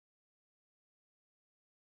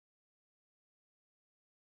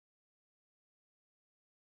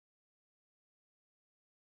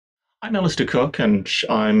I'm Alastair Cooke, and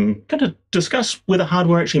I'm going to discuss whether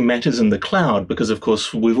hardware actually matters in the cloud, because, of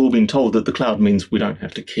course, we've all been told that the cloud means we don't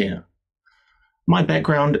have to care. My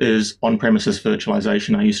background is on-premises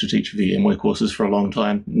virtualization. I used to teach VMware courses for a long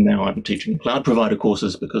time. Now I'm teaching cloud provider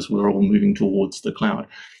courses because we're all moving towards the cloud.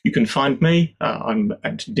 You can find me. I'm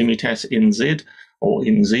at Demitas NZ, or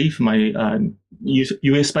NZ for my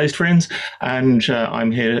US-based friends, and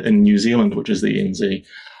I'm here in New Zealand, which is the NZ.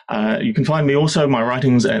 You can find me also, my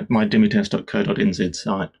writings, at my demitas.co.nz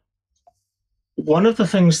site. One of the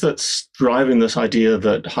things that's driving this idea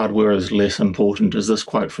that hardware is less important is this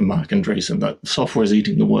quote from Mark Andreessen, that software is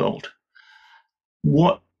eating the world.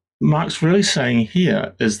 What Mark's really saying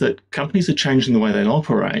here is that companies are changing the way they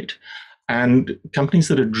operate, and companies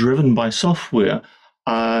that are driven by software,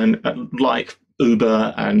 like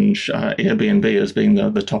Uber and Airbnb as being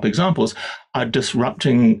the top examples, are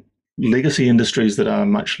disrupting legacy industries that are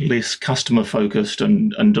much less customer focused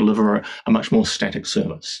and deliver a much more static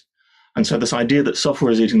service. And so this idea that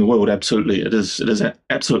software is eating the world, absolutely, it is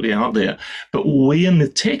absolutely out there. But we in the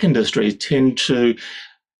tech industry tend to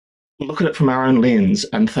look at it from our own lens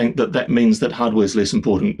and think that that means that hardware is less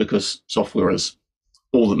important because software is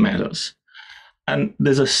all that matters. And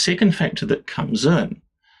there's a second factor that comes in,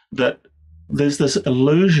 that there's this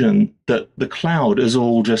illusion that the cloud is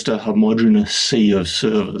all just a homogeneous sea of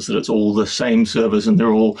servers, that it's all the same servers and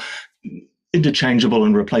they're all interchangeable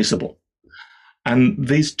and replaceable. And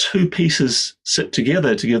these two pieces sit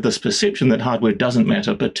together to give this perception that hardware doesn't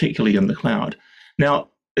matter, particularly in the cloud. Now,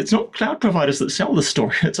 it's not cloud providers that sell this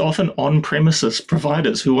story. It's often on-premises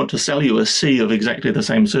providers who want to sell you a sea of exactly the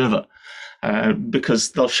same server,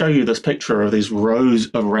 because they'll show you this picture of these rows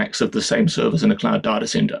of racks of the same servers in a cloud data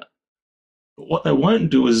center. But what they won't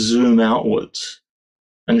do is zoom outwards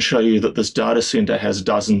and show you that this data center has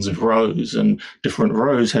dozens of rows, and different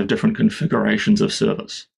rows have different configurations of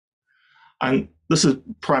servers. And this is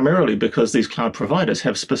primarily because these cloud providers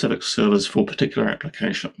have specific servers for particular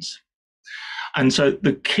applications. And so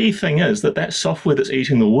the key thing is that that software that's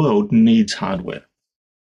eating the world needs hardware.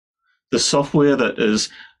 The software that is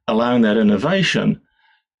allowing that innovation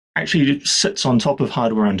actually sits on top of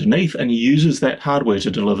hardware underneath and uses that hardware to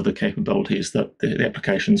deliver the capabilities that the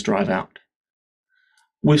applications drive out.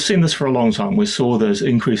 We've seen this for a long time. We saw those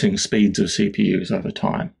increasing speeds of CPUs over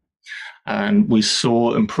time. And we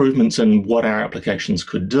saw improvements in what our applications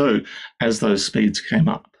could do as those speeds came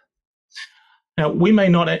up. Now, we may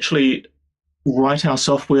not actually write our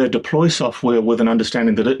software, deploy software with an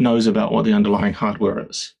understanding that it knows about what the underlying hardware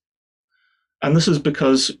is. And this is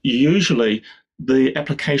because usually the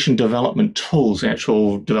application development tools, the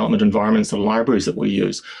actual development environments, the libraries that we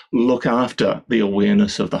use, look after the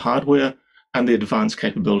awareness of the hardware and the advanced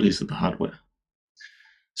capabilities of the hardware.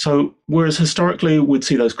 So whereas historically we'd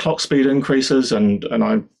see those clock speed increases, and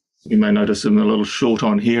you may notice I'm a little short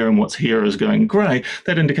on here, and what's here is going grey,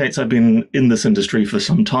 that indicates I've been in this industry for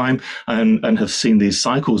some time and have seen these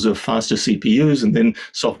cycles of faster CPUs and then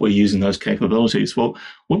software using those capabilities. Well,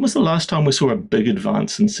 when was the last time we saw a big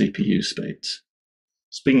advance in CPU speeds?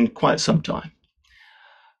 It's been quite some time.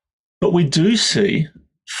 But we do see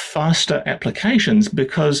faster applications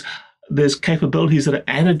because there's capabilities that are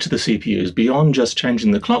added to the CPUs beyond just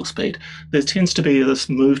changing the clock speed. There tends to be this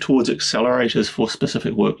move towards accelerators for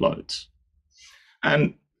specific workloads.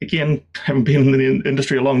 And again, having been in the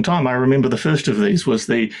industry a long time, I remember the first of these was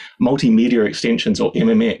the multimedia extensions, or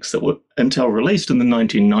MMX, that were Intel released in the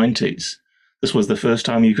 1990s. This was the first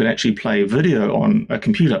time you could actually play video on a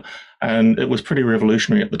computer, and it was pretty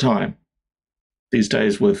revolutionary at the time. These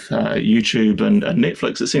days with YouTube and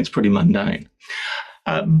Netflix, it seems pretty mundane.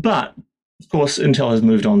 But, of course, Intel has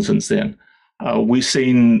moved on since then. We've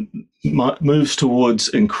seen moves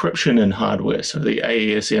towards encryption in hardware, so the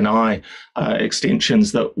AES-NI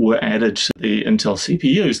extensions that were added to the Intel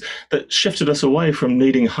CPUs that shifted us away from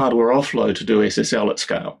needing hardware offload to do SSL at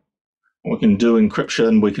scale. We can do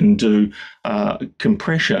encryption, we can do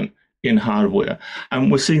compression in hardware.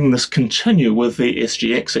 And we're seeing this continue with the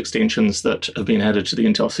SGX extensions that have been added to the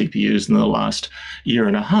Intel CPUs in the last year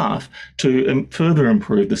and a half to further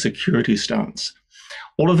improve the security stance.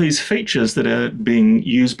 All of these features that are being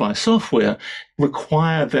used by software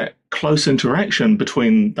require that close interaction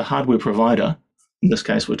between the hardware provider, in this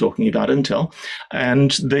case we're talking about Intel,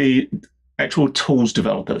 and the actual tools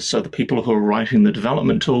developers, so the people who are writing the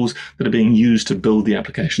development tools that are being used to build the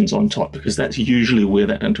applications on top, because that's usually where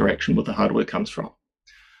that interaction with the hardware comes from.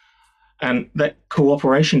 And that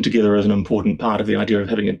cooperation together is an important part of the idea of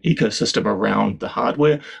having an ecosystem around the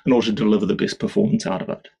hardware in order to deliver the best performance out of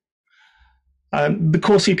it. The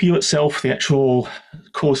core CPU itself, the actual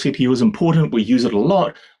core CPU is important. We use it a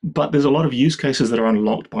lot, but there's a lot of use cases that are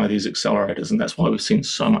unlocked by these accelerators, and that's why we've seen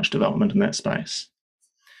so much development in that space.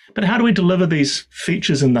 But how do we deliver these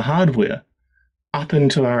features in the hardware up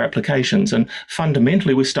into our applications? And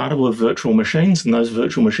fundamentally, we started with virtual machines, and those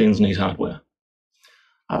virtual machines need hardware.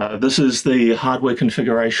 This is the hardware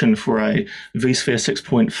configuration for a vSphere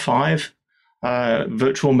 6.5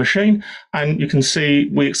 virtual machine, and you can see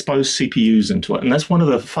we expose CPUs into it. And that's one of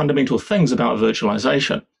the fundamental things about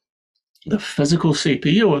virtualization. The physical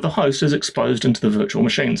CPU of the host is exposed into the virtual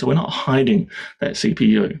machine, so we're not hiding that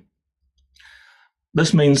CPU.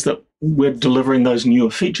 This means that we're delivering those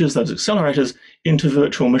newer features, those accelerators, into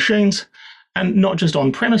virtual machines, and not just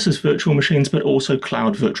on-premises virtual machines, but also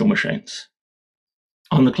cloud virtual machines.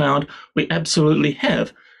 On the cloud, we absolutely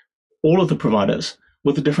have all of the providers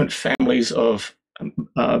with the different families of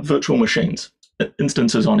virtual machines,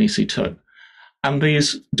 instances on EC2. And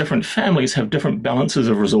these different families have different balances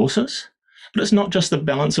of resources, but it's not just the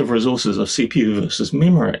balance of resources of CPU versus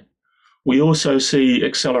memory. We also see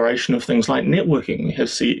acceleration of things like networking. We have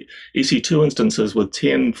EC2 instances with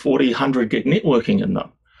 10, 40, 100 gig networking in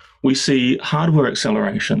them. We see hardware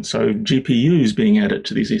acceleration, so GPUs being added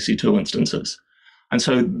to these EC2 instances. And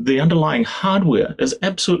so the underlying hardware is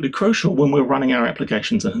absolutely crucial when we're running our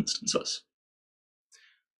applications and instances.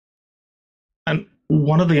 And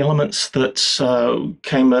one of the elements that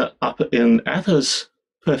came up in Atha's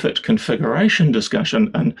perfect configuration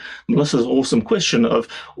discussion, and Melissa's awesome question of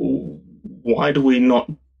why do we not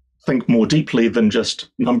think more deeply than just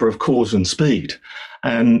number of cores and speed,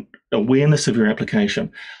 and awareness of your application,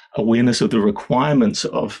 awareness of the requirements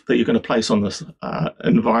of that you're going to place on this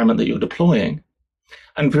environment that you're deploying.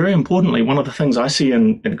 And very importantly, one of the things I see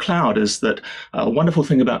in cloud is that a wonderful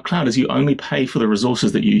thing about cloud is you only pay for the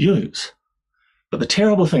resources that you use. But the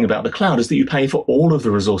terrible thing about the cloud is that you pay for all of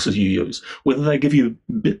the resources you use, whether they give you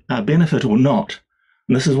a benefit or not.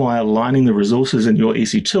 And this is why aligning the resources in your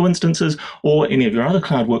EC2 instances or any of your other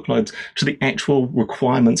cloud workloads to the actual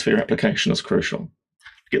requirements for your application is crucial.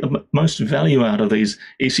 To get the most value out of these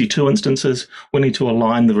EC2 instances, we need to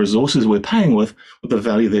align the resources we're paying with the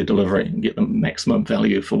value they're delivering and get the maximum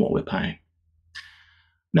value for what we're paying.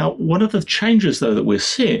 Now, one of the changes, though, that we're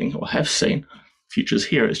seeing or have seen, futures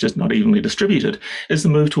here, it's just not evenly distributed, is the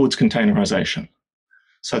move towards containerization.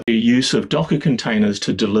 So the use of Docker containers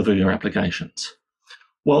to deliver your applications.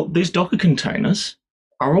 Well, these Docker containers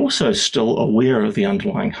are also still aware of the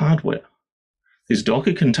underlying hardware. These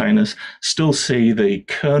Docker containers still see the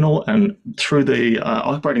kernel, and through the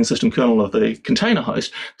operating system kernel of the container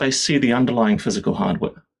host, they see the underlying physical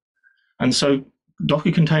hardware. And so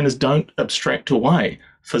Docker containers don't abstract away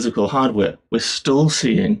physical hardware. We're still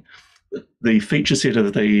seeing the feature set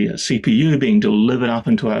of the CPU being delivered up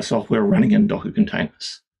into our software running in Docker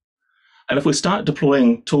containers. And if we start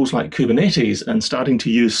deploying tools like Kubernetes and starting to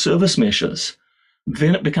use service meshes,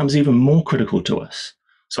 then it becomes even more critical to us.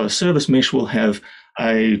 So a service mesh will have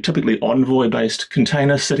a typically Envoy-based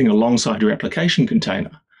container sitting alongside your application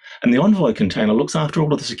container. And the Envoy container looks after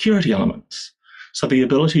all of the security elements. So the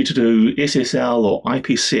ability to do SSL or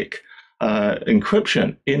IPsec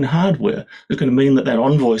encryption in hardware is going to mean that that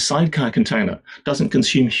Envoy sidecar container doesn't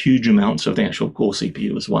consume huge amounts of the actual core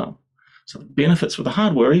CPU as well. So the benefits for the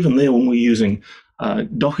hardware are even there when we're using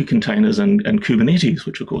Docker containers and Kubernetes,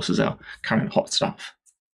 which of course is our current hot stuff.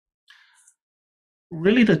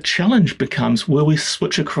 Really the challenge becomes where we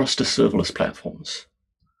switch across to serverless platforms,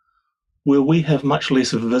 where we have much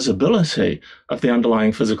less visibility of the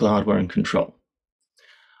underlying physical hardware and control.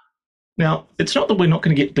 Now, it's not that we're not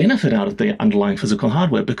going to get benefit out of the underlying physical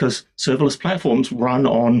hardware, because serverless platforms run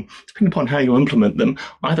on, depending upon how you implement them,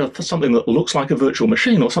 either something that looks like a virtual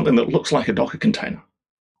machine or something that looks like a Docker container.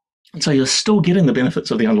 And so you're still getting the benefits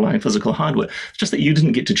of the underlying physical hardware. It's just that you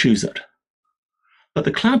didn't get to choose it. But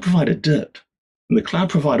the cloud provider did. And the cloud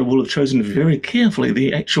provider will have chosen very carefully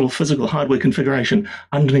the actual physical hardware configuration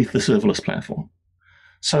underneath the serverless platform.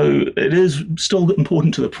 So it is still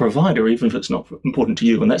important to the provider, even if it's not important to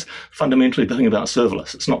you. And that's fundamentally the thing about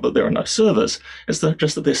serverless. It's not that there are no servers. It's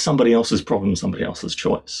just that there's somebody else's problem, somebody else's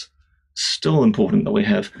choice. Still important that we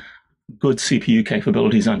have good CPU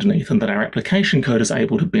capabilities underneath and that our application code is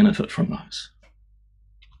able to benefit from those.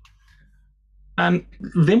 And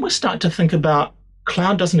then we start to think about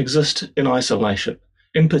cloud doesn't exist in isolation.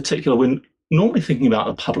 In particular, we're normally thinking about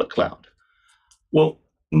the public cloud. Well,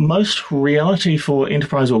 most reality for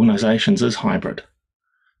enterprise organizations is hybrid.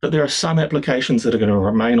 But there are some applications that are going to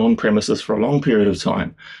remain on premises for a long period of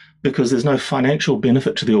time because there's no financial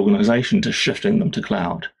benefit to the organization to shifting them to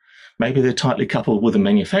cloud. Maybe they're tightly coupled with a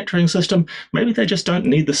manufacturing system. Maybe they just don't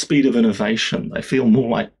need the speed of innovation. They feel more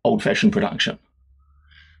like old-fashioned production.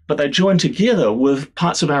 But they join together with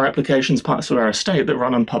parts of our applications, parts of our estate that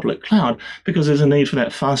run on public cloud because there's a need for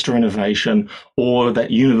that faster innovation or that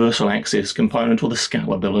universal access component or the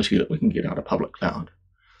scalability that we can get out of public cloud.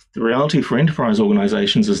 The reality for enterprise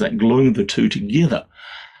organizations is that gluing the two together.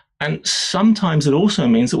 And sometimes it also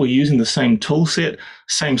means that we're using the same tool set,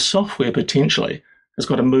 same software potentially, has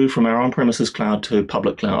got to move from our on-premises cloud to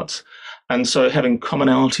public clouds. And so having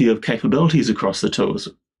commonality of capabilities across the two is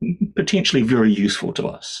potentially very useful to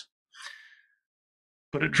us.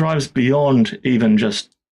 But it drives beyond even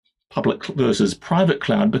just public versus private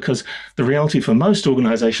cloud, because the reality for most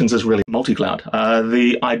organizations is really multi-cloud.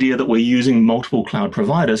 The idea that we're using multiple cloud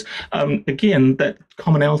providers, again, that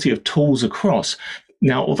commonality of tools across.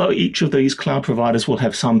 Now, although each of these cloud providers will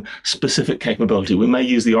have some specific capability, we may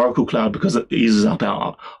use the Oracle Cloud because it eases up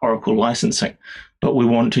our Oracle licensing, but we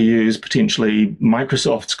want to use potentially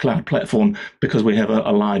Microsoft's cloud platform because we have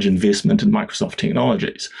a large investment in Microsoft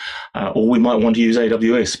technologies. Or we might want to use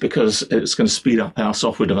AWS because it's going to speed up our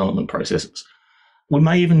software development processes. We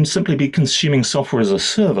may even simply be consuming software as a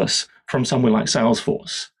service from somewhere like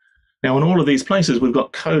Salesforce. Now, in all of these places, we've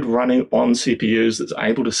got code running on CPUs that's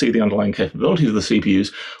able to see the underlying capabilities of the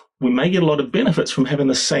CPUs. We may get a lot of benefits from having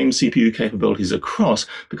the same CPU capabilities across,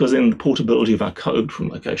 because then the portability of our code from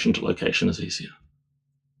location to location is easier.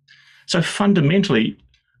 So fundamentally,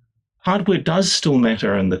 hardware does still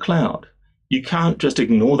matter in the cloud. You can't just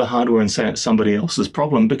ignore the hardware and say it's somebody else's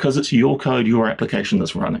problem, because it's your code, your application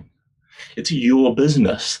that's running. It's your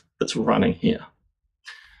business that's running here.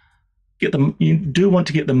 You do want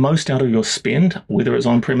to get the most out of your spend, whether it's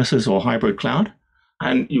on-premises or hybrid cloud,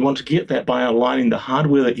 and you want to get that by aligning the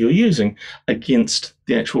hardware that you're using against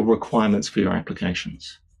the actual requirements for your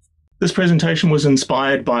applications. This presentation was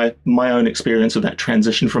inspired by my own experience of that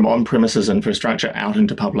transition from on-premises infrastructure out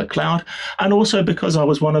into public cloud, and also because I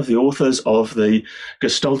was one of the authors of the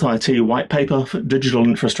Gestalt IT white paper for digital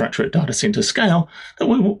infrastructure at Datacenter Scale that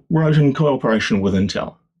we wrote in cooperation with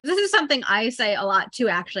Intel. This is something I say a lot too,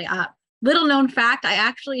 actually. Little known fact, I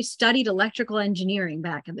actually studied electrical engineering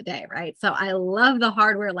back in the day, right? So I love the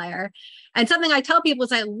hardware layer. And something I tell people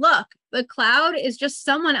is look, the cloud is just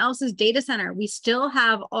someone else's data center. We still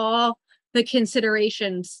have all the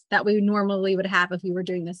considerations that we normally would have if we were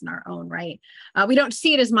doing this in our own, right? We don't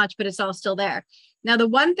see it as much, but it's all still there. Now, the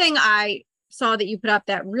one thing I saw that you put up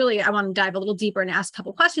that really I want to dive a little deeper and ask a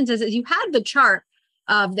couple questions is you had the chart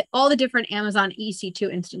of all the different Amazon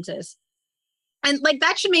EC2 instances. And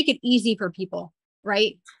that should make it easy for people,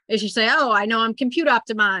 right? If you say, oh, I know I'm compute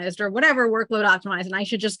optimized or whatever workload optimized, and I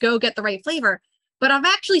should just go get the right flavor. But I've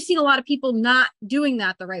actually seen a lot of people not doing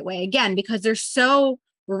that the right way, again, because they're so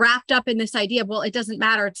wrapped up in this idea of, well, it doesn't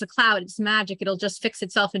matter. It's a cloud. It's magic. It'll just fix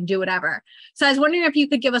itself and do whatever. So I was wondering if you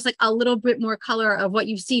could give us a little bit more color of what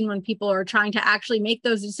you've seen when people are trying to actually make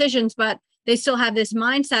those decisions, but they still have this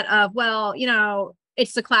mindset of, well,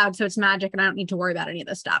 it's the cloud, so it's magic, and I don't need to worry about any of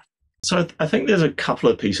this stuff. So I think there's a couple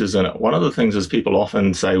of pieces in it. One of the things is people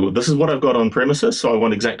often say, well, this is what I've got on premises, so I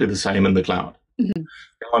want exactly the same in the cloud. Mm-hmm.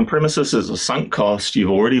 On premises is a sunk cost. You've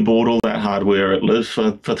already bought all that hardware. It lives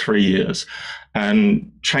for 3 years.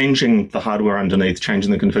 And changing the hardware underneath, changing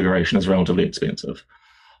the configuration is relatively expensive.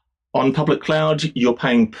 On public cloud, you're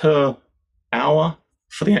paying per hour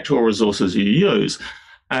for the actual resources you use.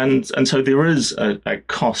 And so there is a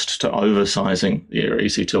cost to oversizing your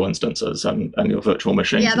EC2 instances and your virtual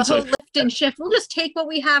machines. Yeah, the whole lift and shift. We'll just take what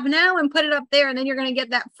we have now and put it up there, and then you're going to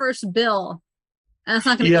get that first bill. And it's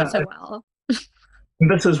not going to go so well.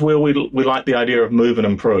 This is where we like the idea of move and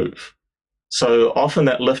improve. So often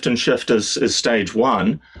that lift and shift is stage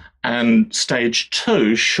one, and stage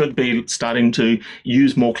two should be starting to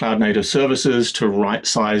use more cloud native services to right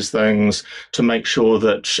size things, to make sure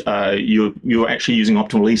that you're actually using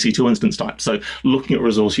optimal EC2 instance types. So looking at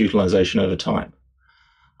resource utilization over time.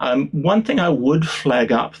 One thing I would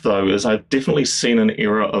flag up, though, is I've definitely seen an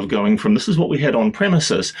era of going from this is what we had on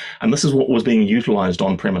premises, and this is what was being utilized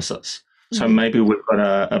on premises. So maybe we've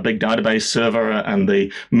got a big database server and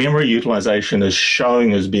the memory utilization is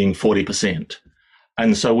showing as being 40%.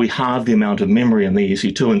 And so we halve the amount of memory in the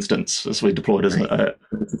EC2 instance as we deployed as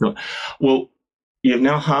well, you've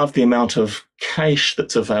now halved the amount of cache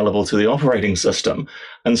that's available to the operating system.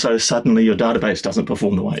 And so suddenly your database doesn't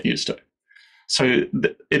perform the way it used to. So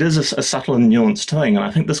it is a subtle and nuanced thing. And I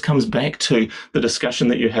think this comes back to the discussion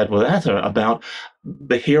that you had with Ather about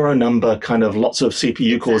the hero number, kind of lots of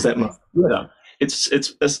CPU cores that must be better.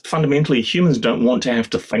 It's fundamentally humans don't want to have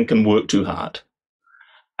to think and work too hard.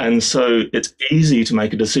 And so it's easy to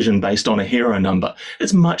make a decision based on a hero number.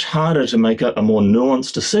 It's much harder to make a more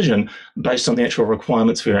nuanced decision based on the actual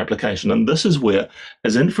requirements for your application. And this is where,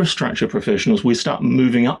 as infrastructure professionals, we start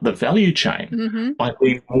moving up the value chain by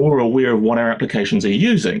being more aware of what our applications are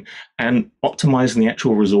using and optimizing the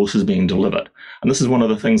actual resources being delivered. And this is one of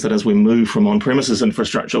the things that as we move from on-premises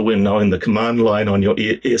infrastructure, where knowing the command line on your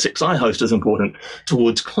ESXi host is important,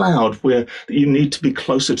 towards cloud, where you need to be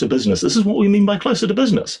closer to business. This is what we mean by closer to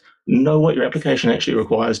business. Know what your application actually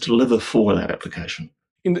requires to deliver for that application.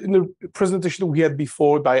 In the presentation we had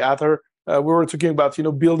before by Arthur, we were talking about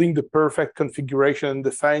building the perfect configuration,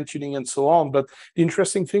 the fine tuning, and so on. But the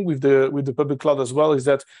interesting thing with the public cloud as well is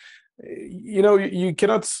that you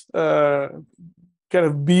cannot kind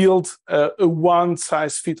of build a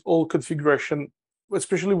one-size-fits-all configuration,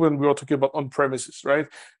 especially when we are talking about on-premises, right?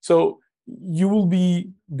 So you will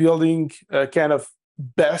be building a kind of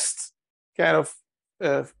best kind of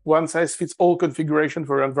one-size-fits-all configuration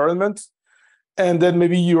for your environment. And then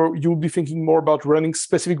maybe you'll be thinking more about running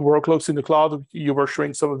specific workloads in the cloud. You were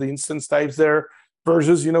showing some of the instance types there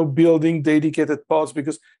versus, building dedicated pods,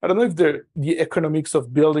 because I don't know if the economics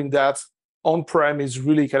of building that on-prem is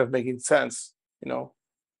really kind of making sense,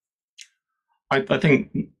 I think,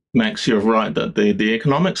 Max, you're right that the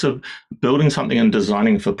economics of building something and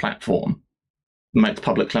designing for platform makes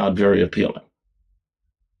public cloud very appealing.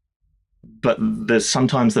 But there's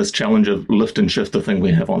sometimes this challenge of lift and shift the thing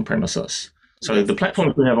we have on premises. So the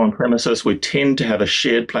platforms we have on premises, we tend to have a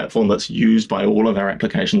shared platform that's used by all of our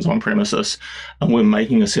applications on premises, and we're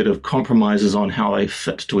making a set of compromises on how they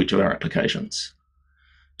fit to each of our applications.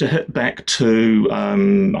 To hit back to,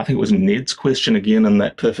 I think it was Ned's question again in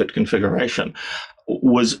that perfect configuration,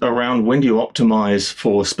 was around when do you optimize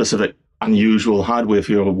for specific unusual hardware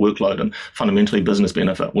for your workload and fundamentally business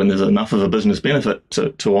benefit, when there's enough of a business benefit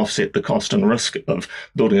to offset the cost and risk of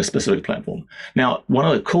building a specific platform. Now, one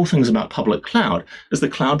of the cool things about public cloud is the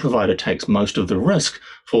cloud provider takes most of the risk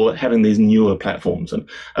for having these newer platforms. And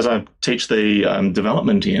as I teach the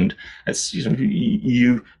development end, it's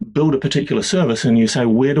you build a particular service and you say,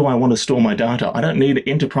 where do I want to store my data? I don't need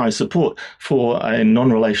enterprise support for a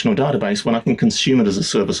non-relational database when I can consume it as a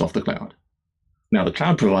service off the cloud. Now, the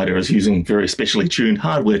cloud provider is using very specially tuned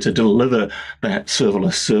hardware to deliver that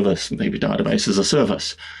serverless service, maybe database as a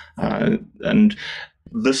service. And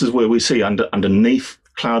this is where we see underneath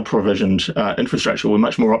cloud provisioned infrastructure, we're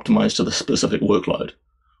much more optimized to the specific workload.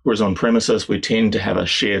 Whereas on premises, we tend to have a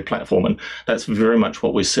shared platform. And that's very much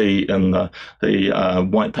what we see in the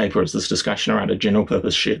white paper, is this discussion around a general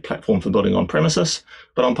purpose shared platform for building on premises.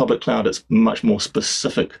 But on public cloud, it's much more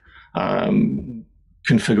specific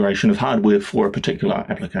configuration of hardware for a particular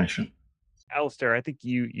application. Alastair, I think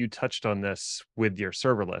you touched on this with your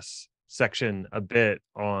serverless section a bit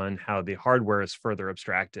on how the hardware is further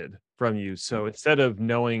abstracted from you. So instead of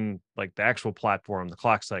knowing like the actual platform, the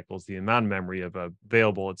clock cycles, the amount of memory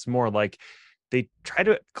available, it's more like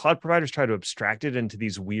cloud providers try to abstract it into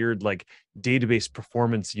these weird like database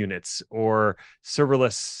performance units or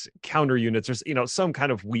serverless counter units, or some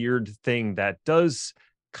kind of weird thing that does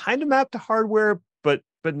kind of map to hardware,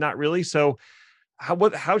 but not really. So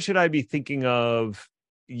how should I be thinking of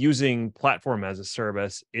using platform as a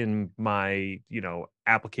service in my,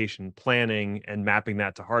 application planning and mapping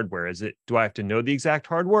that to hardware? Do I have to know the exact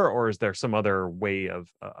hardware, or is there some other way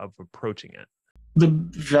of approaching it? The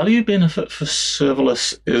value benefit for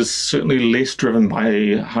serverless is certainly less driven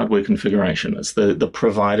by hardware configuration. It's the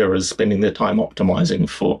provider is spending their time optimizing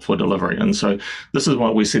for delivery. And so this is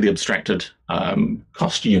why we see the abstracted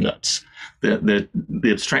cost units. The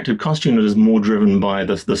abstracted cost unit is more driven by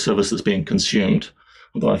the service that's being consumed.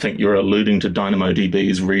 Although I think you're alluding to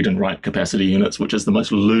DynamoDB's read and write capacity units, which is the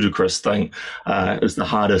most ludicrous thing, is the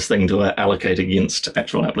hardest thing to allocate against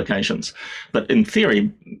actual applications. But in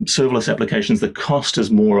theory, serverless applications, the cost is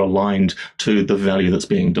more aligned to the value that's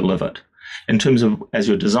being delivered. In terms of, as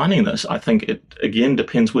you're designing this, I think it, again,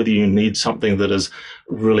 depends whether you need something that is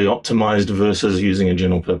really optimized versus using a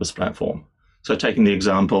general purpose platform. So taking the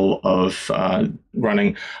example of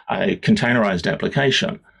running a containerized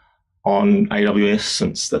application on AWS,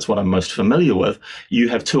 since that's what I'm most familiar with, you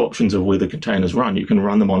have two options of where the containers run. You can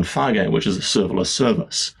run them on Fargate, which is a serverless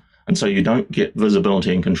service. And so you don't get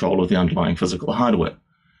visibility and control of the underlying physical hardware.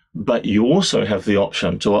 But you also have the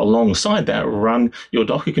option to, alongside that, run your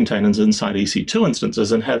Docker containers inside EC2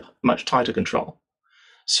 instances and have much tighter control.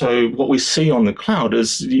 So what we see on the cloud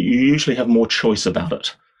is you usually have more choice about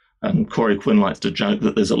it. Corey Quinn likes to joke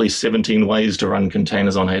that there's at least 17 ways to run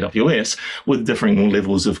containers on AWS with differing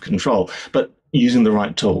levels of control, but using the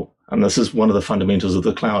right tool. And this is one of the fundamentals of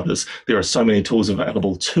the cloud, is there are so many tools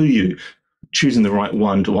available to you choosing the right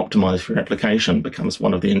one to optimize for your application becomes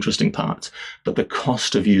one of the interesting parts. But the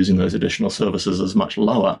cost of using those additional services is much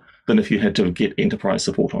lower than if you had to get enterprise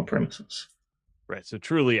support on premises. Right. So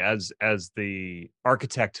truly, as the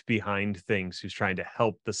architect behind things who's trying to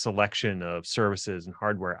help the selection of services and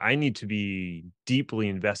hardware, I need to be deeply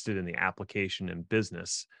invested in the application and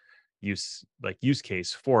business use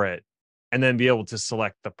case for it, and then be able to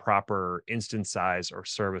select the proper instance size or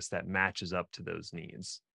service that matches up to those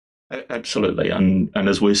needs. Absolutely. And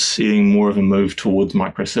as we're seeing more of a move towards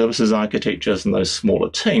microservices architectures and those smaller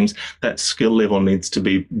teams, that skill level needs to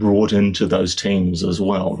be brought into those teams as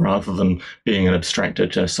well, rather than being an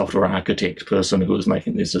abstracted software architect person who is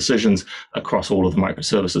making these decisions across all of the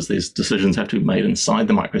microservices. These decisions have to be made inside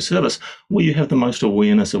the microservice where you have the most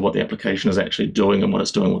awareness of what the application is actually doing and what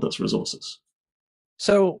it's doing with its resources.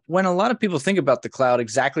 So when a lot of people think about the cloud,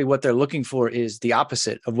 exactly what they're looking for is the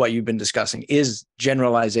opposite of what you've been discussing, is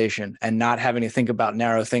generalization and not having to think about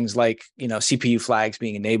narrow things like, CPU flags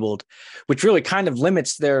being enabled, which really kind of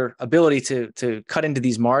limits their ability to cut into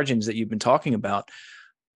these margins that you've been talking about.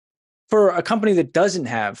 For a company that doesn't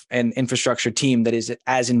have an infrastructure team that is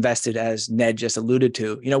as invested as Ned just alluded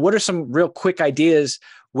to, what are some real quick ideas,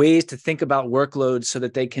 ways to think about workloads so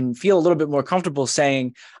that they can feel a little bit more comfortable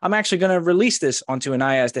saying, I'm actually going to release this onto an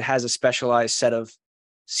IaaS that has a specialized set of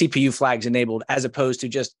CPU flags enabled, as opposed to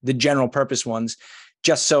just the general purpose ones,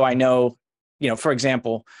 just so I know, for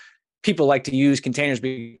example, people like to use containers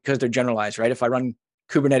because they're generalized, right? If I run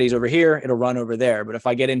Kubernetes over here, it'll run over there. But if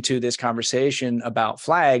I get into this conversation about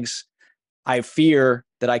flags, I fear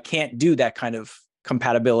that I can't do that kind of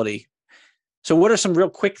compatibility. So what are some real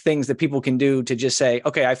quick things that people can do to just say,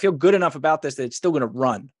 okay, I feel good enough about this that it's still going to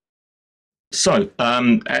run? So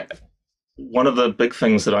one of the big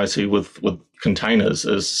things that I see with containers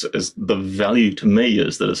is the value to me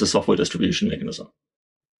is that it's a software distribution mechanism.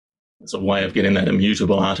 It's a way of getting that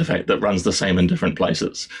immutable artifact that runs the same in different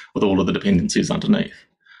places with all of the dependencies underneath.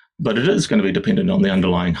 But it is going to be dependent on the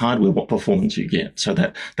underlying hardware, what performance you get. So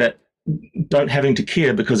that don't having to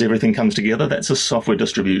care because everything comes together, that's a software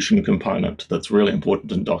distribution component that's really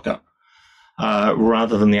important in Docker,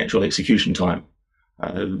 rather than the actual execution time.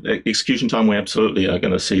 Execution time, we absolutely are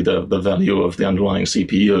going to see the value of the underlying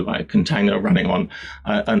CPU. A container running on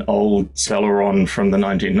an old Celeron from the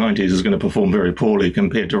 1990s is going to perform very poorly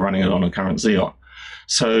compared to running it on a current Xeon.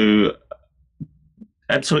 So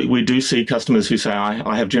absolutely, we do see customers who say,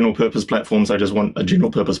 I have general purpose platforms, I just want a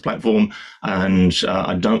general purpose platform, and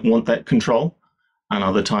I don't want that control. And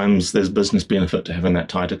other times there's business benefit to having that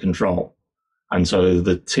tighter control. And so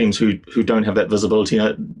the teams who don't have that visibility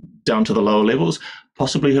down to the lower levels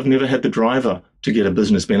possibly have never had the driver to get a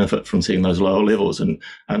business benefit from seeing those lower levels, and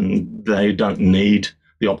they don't need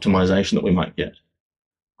the optimization that we might get.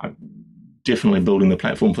 Definitely building the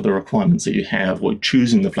platform for the requirements that you have, or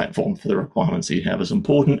choosing the platform for the requirements that you have is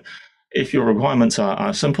important. If your requirements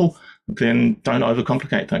are simple, then don't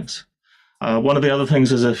overcomplicate things. One of the other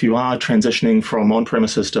things is if you are transitioning from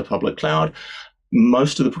on-premises to public cloud,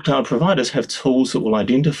 most of the cloud providers have tools that will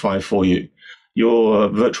identify for you your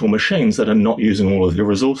virtual machines that are not using all of your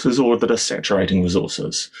resources or that are saturating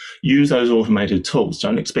resources. Use those automated tools.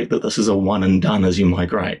 Don't expect that this is a one and done as you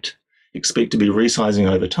migrate. Expect to be resizing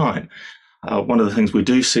over time. One of the things we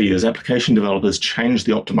do see is application developers change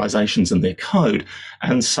the optimizations in their code,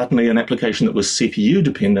 and suddenly an application that was CPU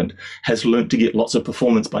dependent has learned to get lots of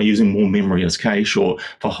performance by using more memory as cache or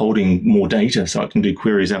for holding more data so it can do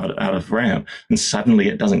queries out of RAM. And suddenly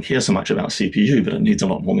it doesn't care so much about CPU, but it needs a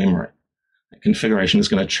lot more memory. That configuration is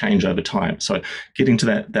going to change over time. So getting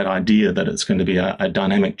to that idea that it's going to be a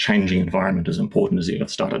dynamic changing environment is important as you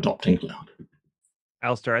start adopting cloud.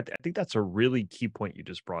 Alastair, I think that's a really key point you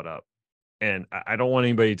just brought up. And I don't want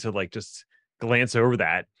anybody to just glance over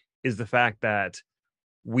that, is the fact that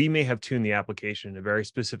we may have tuned the application in a very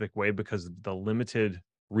specific way because of the limited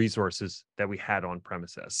resources that we had on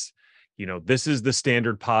premises. This is the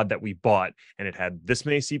standard pod that we bought, and it had this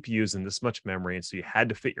many CPUs and this much memory. And so you had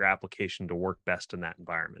to fit your application to work best in that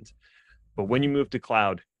environment. But when you move to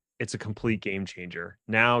cloud, it's a complete game changer.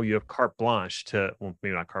 Now you have carte blanche well,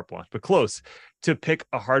 maybe not carte blanche, but close, to pick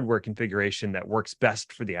a hardware configuration that works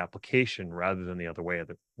best for the application rather than the other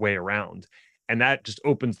way around. And that just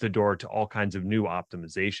opens the door to all kinds of new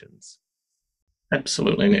optimizations.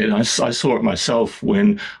 Absolutely, Ned. I saw it myself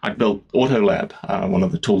when I built AutoLab. One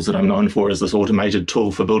of the tools that I'm known for is this automated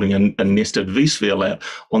tool for building a nested vSphere lab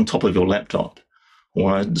on top of your laptop.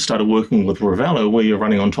 Or I started working with Ravello, where you're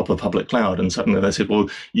running on top of public cloud, and suddenly they said, well,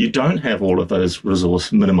 you don't have all of those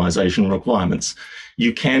resource minimization requirements.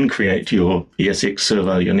 You can create your ESX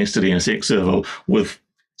server, your nested ESX server, with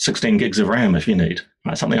 16 gigs of RAM if you need.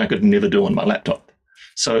 right? Something I could never do on my laptop.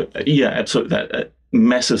 So yeah, absolutely, that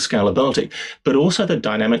massive scalability, but also the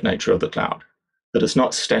dynamic nature of the cloud, that it's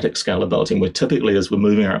not static scalability. And we're typically, as we're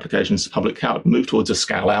moving our applications to public cloud, move towards a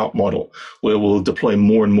scale out model where we'll deploy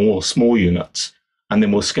more and more small units, and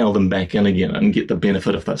then we'll scale them back in again and get the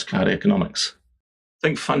benefit of those cloud economics. I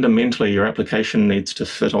think fundamentally your application needs to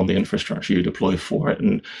fit on the infrastructure you deploy for it.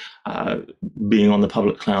 And being on the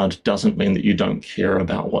public cloud doesn't mean that you don't care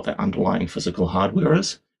about what that underlying physical hardware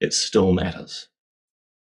is. It still matters.